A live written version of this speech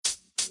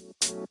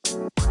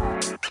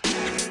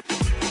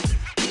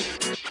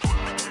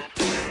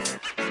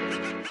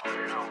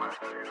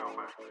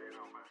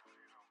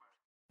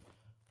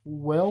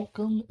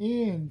Welcome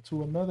in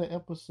to another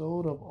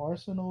episode of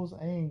Arsenal's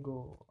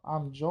Angle.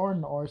 I'm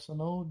Jordan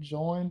Arsenal,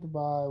 joined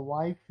by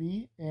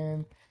Wifey,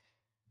 and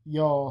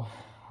y'all,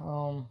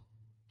 um,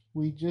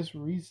 we just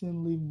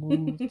recently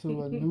moved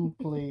to a new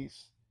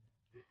place.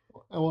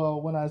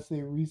 Well, when I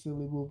say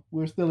recently moved,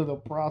 we're still in the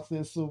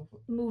process of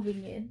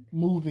Moving in.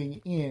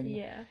 moving in,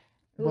 Yeah.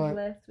 It was but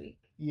last week.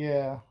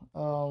 yeah,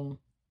 long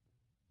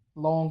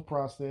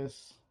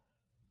process.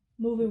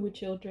 Moving with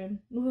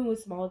children. Moving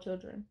with small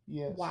children.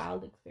 Yes.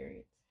 Wild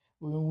experience.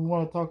 We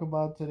want to talk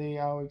about today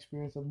our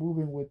experience of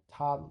moving with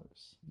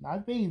toddlers,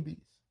 not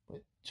babies,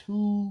 but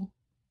two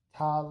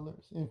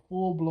toddlers in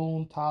full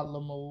blown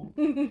toddler mode.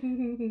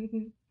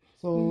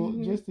 So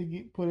just to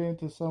get put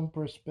into some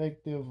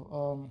perspective,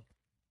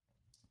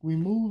 we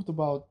moved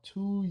about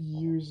 2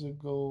 years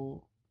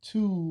ago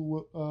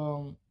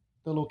to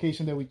the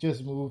location that we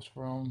just moved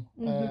from.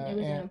 It was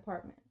an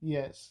apartment.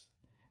 Yes,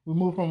 we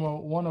moved from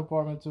one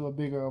apartment to a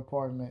bigger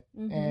apartment,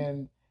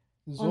 and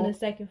on the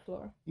second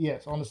floor.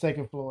 Yes, on the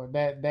second floor.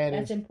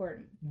 That's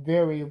important.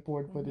 Very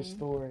important for this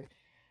story.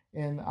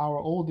 And our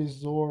oldest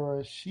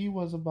Zora, she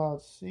was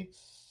about 6,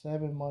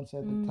 7 months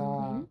at the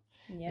time.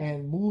 Yeah.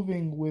 And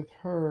moving with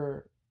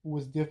her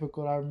was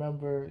difficult. I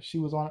remember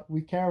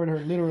we carried her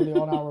literally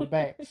on our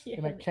backs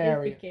in a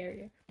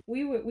carrier.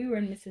 We were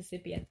in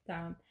Mississippi at the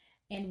time,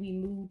 and we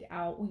moved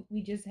out.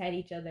 We just had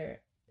each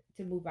other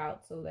to move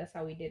out, so that's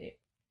how we did it.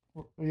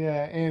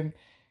 Yeah, and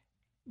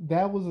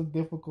that was a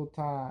difficult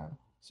time.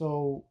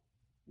 So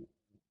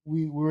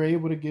we were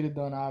able to get it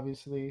done,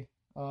 obviously.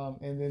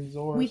 And then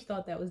Zora. We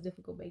thought that was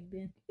difficult back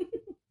then.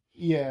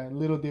 Yeah,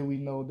 little did we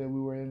know that we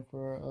were in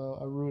for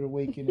a rude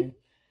awakening.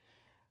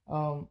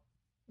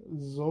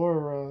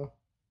 Zora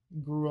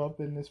grew up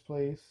in this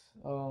place,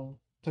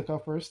 took her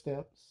first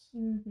steps.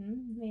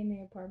 In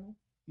the apartment.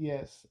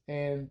 Yes,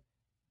 and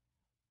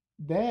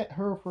that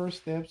her first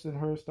steps and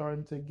her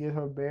starting to get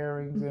her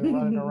bearings and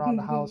running around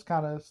the house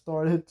kind of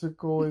started to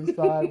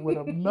coincide with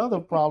another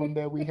problem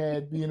that we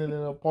had being in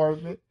an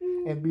apartment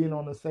and being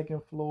on the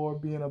second floor,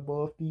 being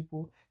above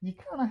people. You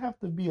kind of have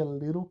to be a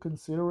little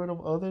considerate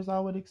of others, I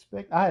would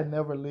expect. I had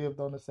never lived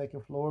on the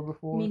second floor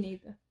before. Me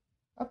neither.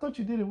 I thought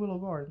you did in Willow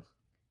Gardens.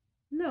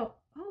 No.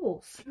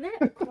 Oh,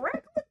 snap.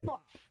 Correct.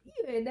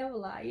 You ain't never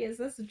lie. Yes,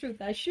 that's the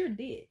truth. I sure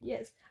did.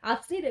 Yes. I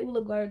stayed at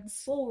Willow Gardens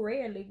so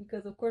rarely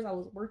because, of course, I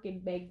was working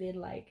back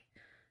then.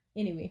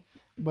 Anyway.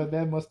 But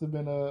that must have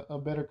been a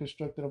better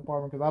constructed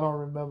apartment because I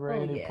don't remember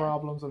any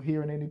problems of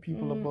hearing any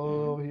people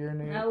above, hearing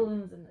any. That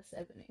was in the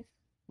 70s.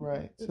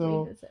 Right.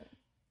 So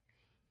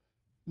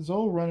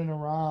Zoe running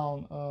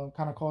around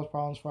kind of caused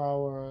problems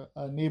for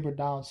our neighbor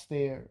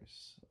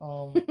downstairs.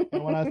 And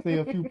when I say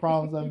a few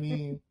problems, I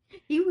mean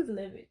he was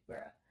livid,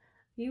 bro.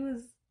 He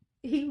was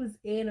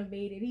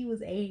animated. He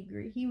was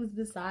angry. He was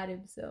beside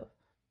himself.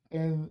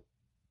 And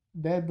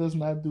that does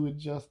not do it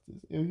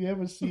justice. If you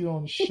ever see it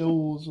on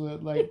shows,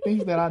 like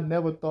things that I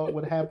never thought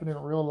would happen in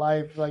real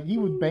life, like he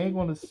would bang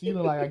on the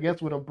ceiling, like I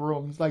guess with a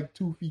broom. He's like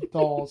 2 feet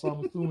tall, so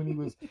I'm assuming he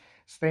was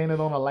standing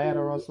on a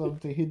ladder or something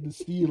to hit the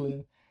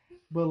ceiling.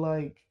 But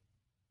like,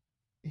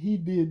 he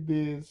did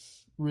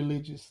this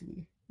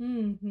religiously.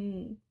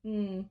 When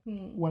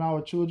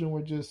our children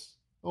were just,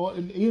 or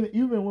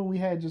even when we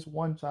had just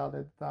one child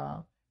at the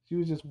time, she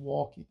was just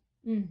walking.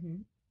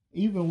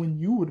 Even when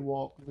you would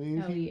walk,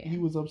 Liz, he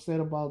was upset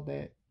about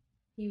that.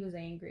 He was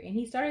angry, and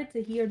he started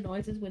to hear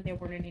noises when there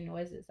weren't any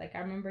noises. Like I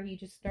remember, he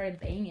just started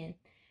banging,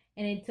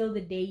 and until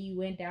the day you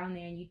went down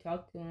there and you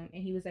talked to him,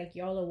 and he was like,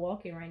 "Y'all are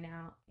walking right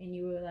now," and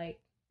you were like,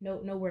 "No,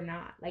 we're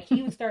not." Like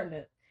he was starting to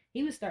get.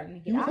 He was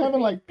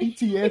having like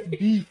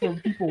PTSD from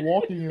people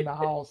walking in the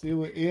house.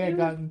 It had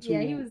gotten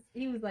to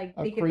he was like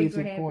a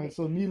crazy point.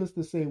 So needless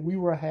to say, we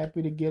were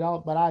happy to get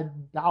out, but I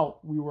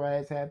doubt we were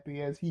as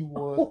happy as he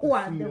was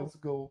to see us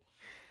go.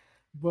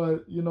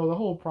 But the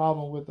whole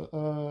problem with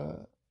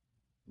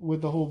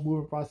the whole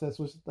moving process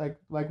was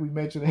like we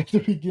mentioned at the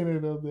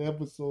beginning of the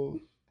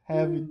episode,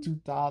 having two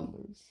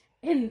toddlers.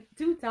 And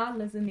two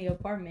toddlers in the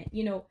apartment.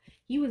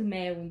 He was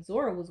mad when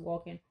Zora was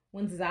walking.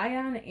 When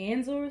Zion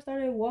and Zora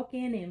started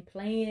walking and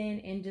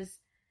playing and just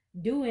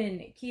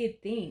doing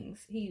kid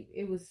things,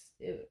 it was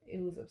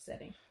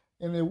upsetting.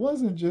 And it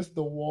wasn't just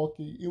the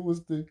walking; it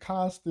was the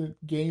constant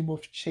game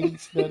of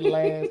chase that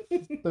lasts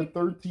the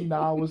 13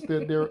 hours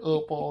that they're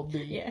up all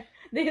day. Yeah,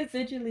 they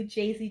essentially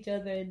chase each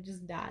other and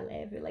just die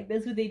laughing. Like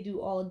that's what they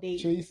do all day.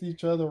 Chase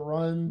each other,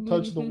 run,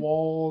 touch the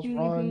walls,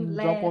 run,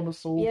 laugh, jump on the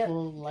sofa,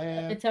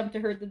 laugh. Attempt to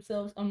hurt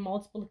themselves on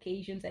multiple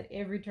occasions at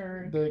every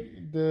turn.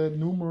 The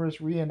numerous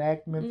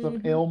reenactments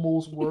of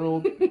Elmo's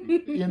world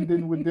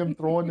ending with them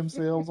throwing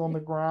themselves on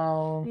the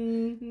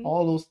ground.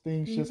 All those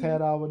things just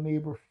had our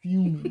neighbor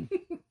fuming.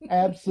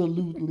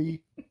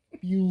 Absolutely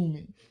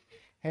fuming.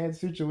 Had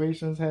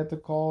situations, had to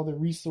call the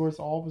resource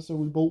officer.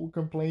 We both were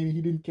complaining.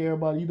 He didn't care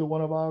about either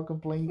one of our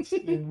complaints,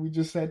 and we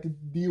just had to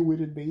deal with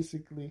it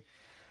basically.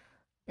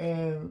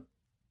 And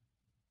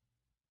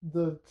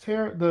the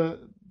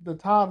the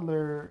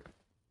toddler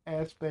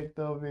aspect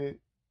of it,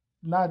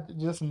 not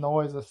just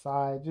noise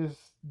aside, just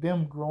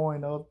them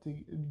growing up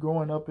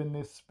in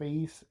this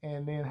space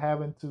and then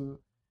having to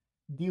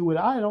deal with.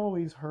 I had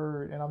always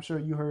heard, and I'm sure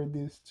you heard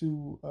this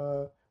too.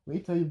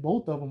 Wait till you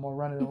both of them are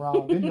running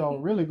around, then y'all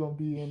really gonna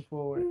be in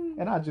for it.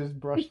 And I just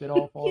brushed it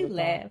off all You the time.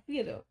 laugh,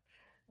 you know.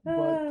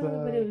 But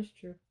But it was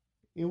true.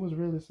 it was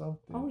really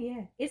something. Oh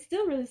yeah, it's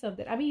still really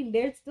something. I mean,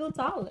 they're still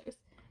toddlers.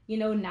 You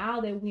know,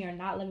 now that we are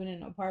not living in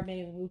an apartment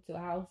and we moved to a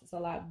house, it's a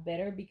lot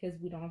better because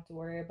we don't have to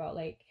worry about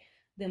like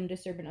them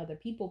disturbing other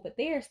people. But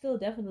they are still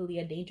definitely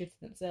a danger to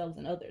themselves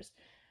and others.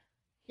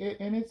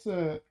 And it's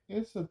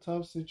a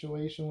tough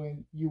situation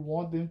when you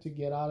want them to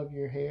get out of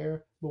your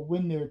hair, but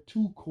when they're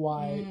too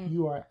quiet, Mm,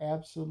 you are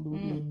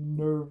absolutely mm.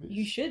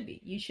 You nervous. should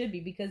be. You should be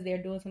because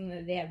they're doing something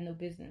that they have no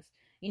business.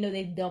 You know,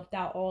 they've dumped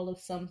out all of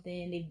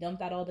something. They've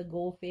dumped out all the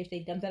goldfish. They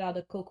dumped out all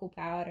the cocoa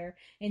powder,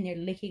 and they're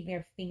licking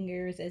their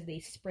fingers as they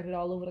spread it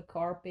all over the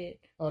carpet.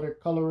 Or they're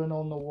coloring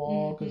on the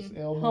wall because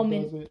Elmo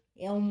Humming does it.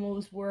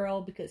 Elmo's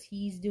world because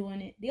he's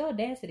doing it. The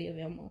audacity of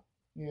Elmo.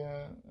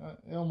 Yeah,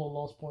 Elmo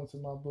lost points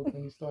in my book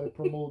when he started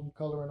promoting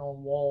coloring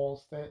on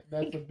walls.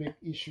 That's a big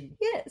issue.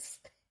 Yes,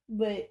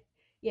 but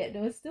yeah,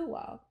 no, it's still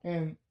wild.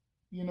 And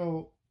you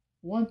know,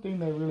 one thing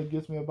that really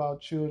gets me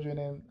about children,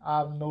 and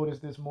I've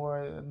noticed this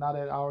more now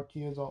that our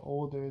kids are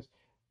older, is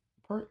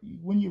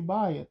when you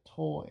buy a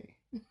toy.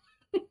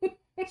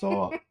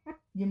 So,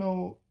 you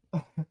know,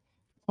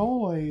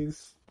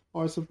 toys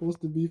are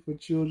supposed to be for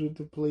children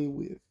to play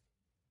with.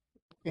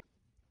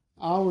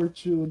 Our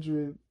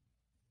children,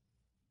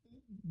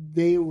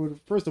 they would,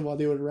 first of all,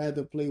 they would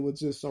rather play with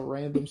just a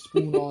random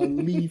spoon or a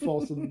leaf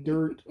or some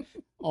dirt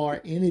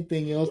or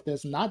anything else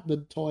that's not the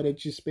toy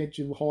that you spent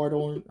your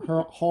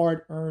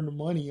hard earned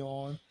money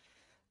on.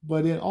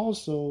 But then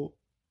also,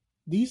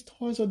 these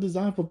toys are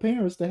designed for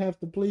parents to have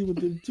to play with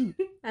them too.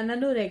 And I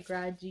know that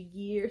grinds your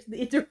gears,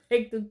 the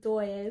interactive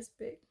toy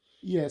aspect.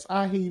 Yes,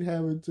 I hate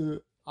having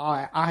to.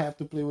 I have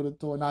to play with a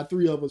toy. Not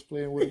three of us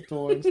playing with a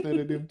toy instead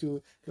of them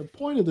to. The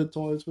point of the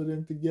toy is for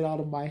them to get out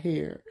of my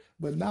hair.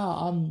 But now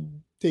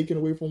I'm taken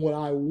away from what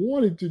I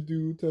wanted to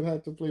do to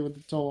have to play with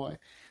the toy.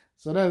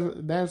 So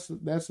that's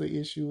the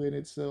issue in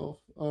itself.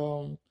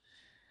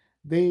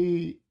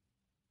 They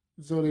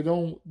so they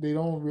don't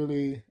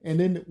really. And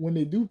then when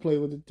they do play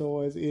with the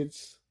toys,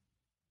 it's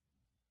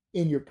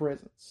in your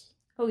presence.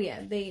 Oh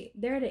yeah,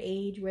 they're at an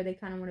age where they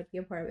kind of want to be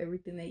a part of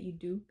everything that you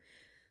do.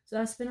 So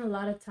I spend a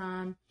lot of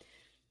time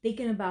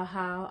thinking about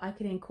how I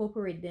can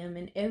incorporate them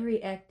in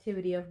every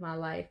activity of my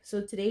life.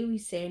 So today we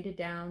sanded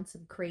down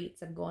some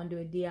crates. I'm going to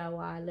do a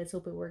DIY. Let's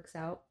hope it works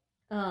out.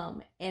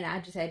 And I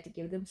just had to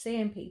give them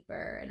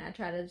sandpaper, and I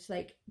try to just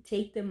like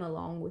take them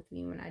along with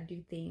me when I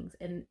do things.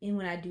 And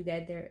when I do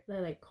that, they're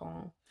like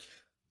calm.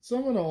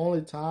 Some of the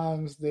only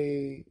times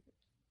they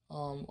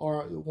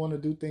or want to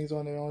do things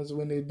on their own is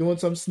when they're doing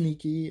something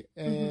sneaky,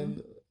 Mm-hmm.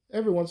 and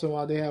every once in a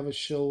while they have a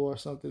show or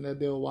something that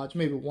they'll watch,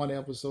 maybe one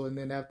episode, and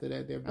then after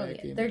that they're Oh back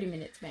yeah, in it. 30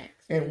 minutes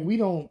max, And really.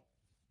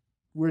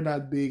 we're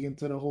not big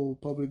into the whole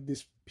public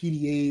dis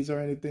PDAs or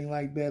anything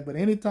like that. But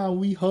anytime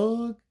we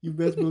hug, you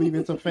best believe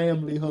it's a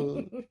family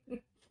hug,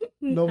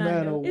 no I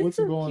matter know. It's what's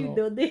so going cute on.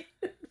 though. They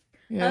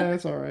Yeah, hug,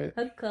 it's all right.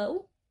 hug,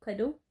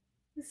 cuddle.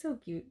 It's so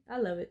cute. I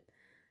love it.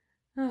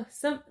 Oh,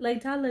 some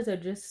like toddlers are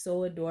just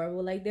so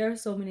adorable. Like there are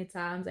so many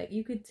times like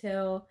you could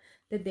tell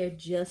that they're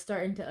just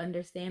starting to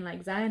understand.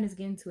 Like Zion is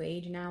getting to an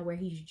age now where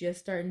he's just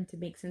starting to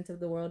make sense of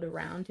the world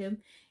around him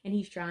and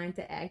he's trying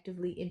to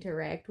actively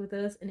interact with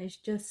us and it's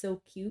just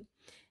so cute.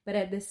 But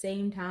at the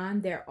same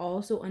time, they're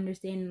also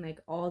understanding like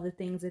all the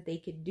things that they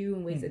could do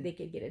in ways that Mhm. they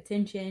could get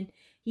attention.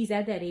 He's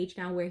at that age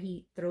now where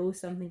he throws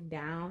something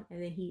down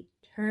and then he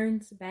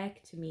turns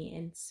back to me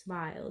and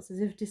smiles as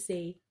if to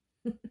say,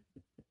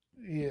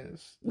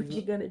 Yes. what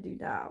you gonna do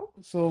now?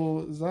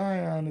 So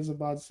Zion is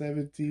about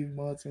 17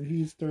 months, and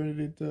he's turned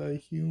into a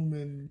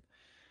human.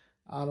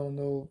 I don't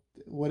know,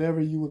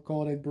 whatever you would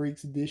call that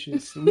breaks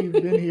dishes. We've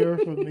been here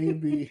for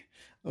maybe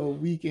a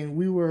week, and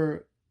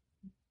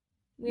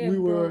We we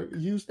have were broke.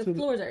 used The to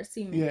floors are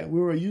cement. yeah, we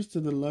were used to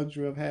the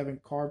luxury of having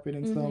carpet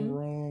in some Mm-hmm.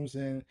 rooms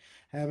and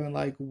having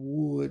like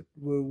wood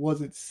where it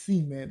wasn't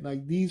cement.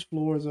 Like these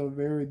floors are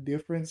very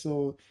different.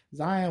 So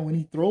Zion, when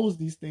he throws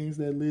these things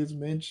that Liz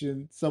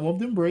mentioned, some of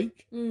them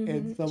break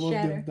and Mm-hmm. some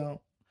of them Shatter.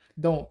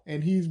 don't.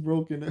 And he's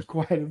broken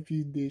quite a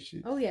few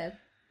dishes. Oh yeah.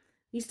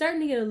 He's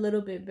starting to get a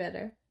little bit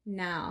better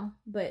now,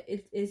 but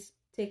it's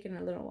taking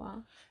a little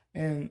while.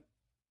 And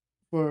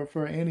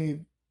for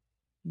anybody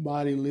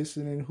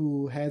listening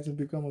who hasn't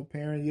become a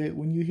parent yet,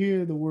 when you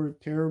hear the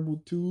word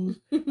terrible twos,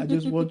 I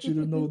just want you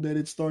to know that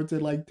it starts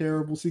at like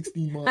terrible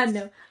 16 I months.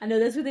 know. I know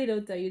that's what they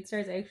don't tell you. It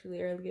starts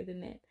actually earlier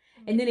than that.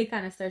 And then it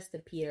kind of starts to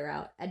peter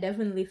out. I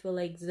definitely feel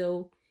like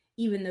Zoe,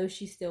 even though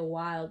she's still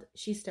wild,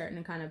 she's starting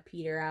to kind of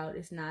peter out.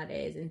 It's not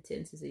as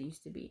intense as it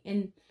used to be.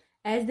 And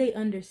as they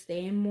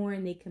understand more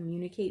and they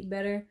communicate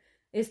better,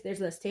 there's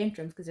less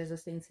tantrums because there's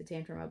less things to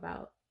tantrum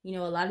about. You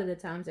know, a lot of the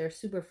times they're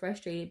super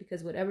frustrated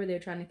because whatever they're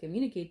trying to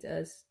communicate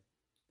to us,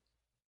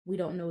 we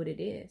don't know what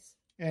it is.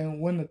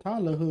 And when the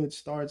toddlerhood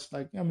starts,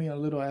 like, I mean, a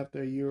little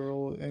after a year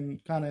old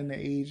and kind of in the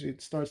age,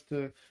 it starts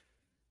to,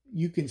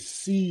 you can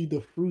see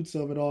the fruits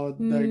of it all.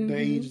 The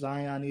age Mm-hmm.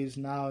 Zion is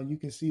now, you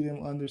can see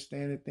them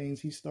understanding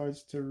things. He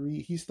starts to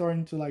read. He's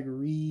starting to like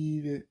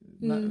read it,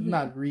 Mm-hmm.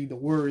 not read the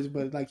words,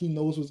 but like he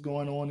knows what's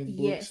going on in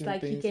books Yes, and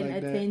like he things can like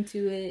that. attend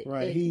to it.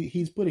 Right. It.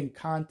 He's putting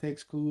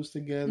context clues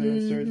together in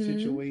certain Mm-hmm.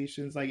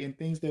 situations, like in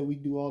things that we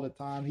do all the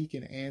time. He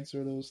can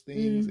answer those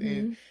things,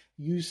 and Mm-hmm.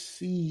 you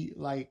see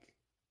like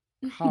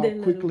how The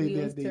little quickly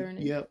wheels that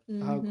turning.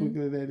 how Mm-hmm.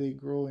 quickly that they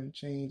grow and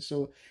change.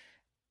 So,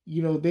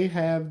 they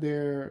have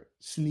their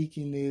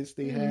sneakiness,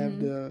 they have Mm-hmm.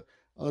 the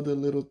other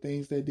little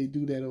things that they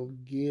do that'll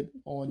get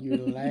on your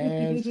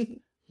last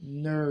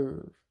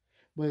nerve.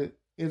 But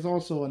it's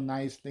also a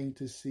nice thing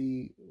to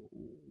see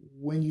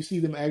when you see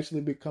them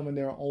actually becoming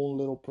their own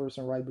little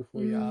person right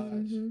before your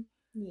eyes. Mm-hmm.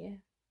 Yeah,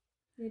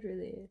 it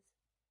really is.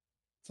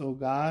 So,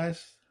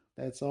 guys,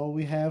 that's all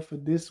we have for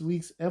this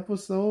week's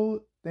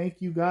episode.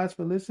 Thank you guys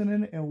for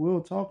listening, and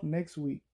we'll talk next week.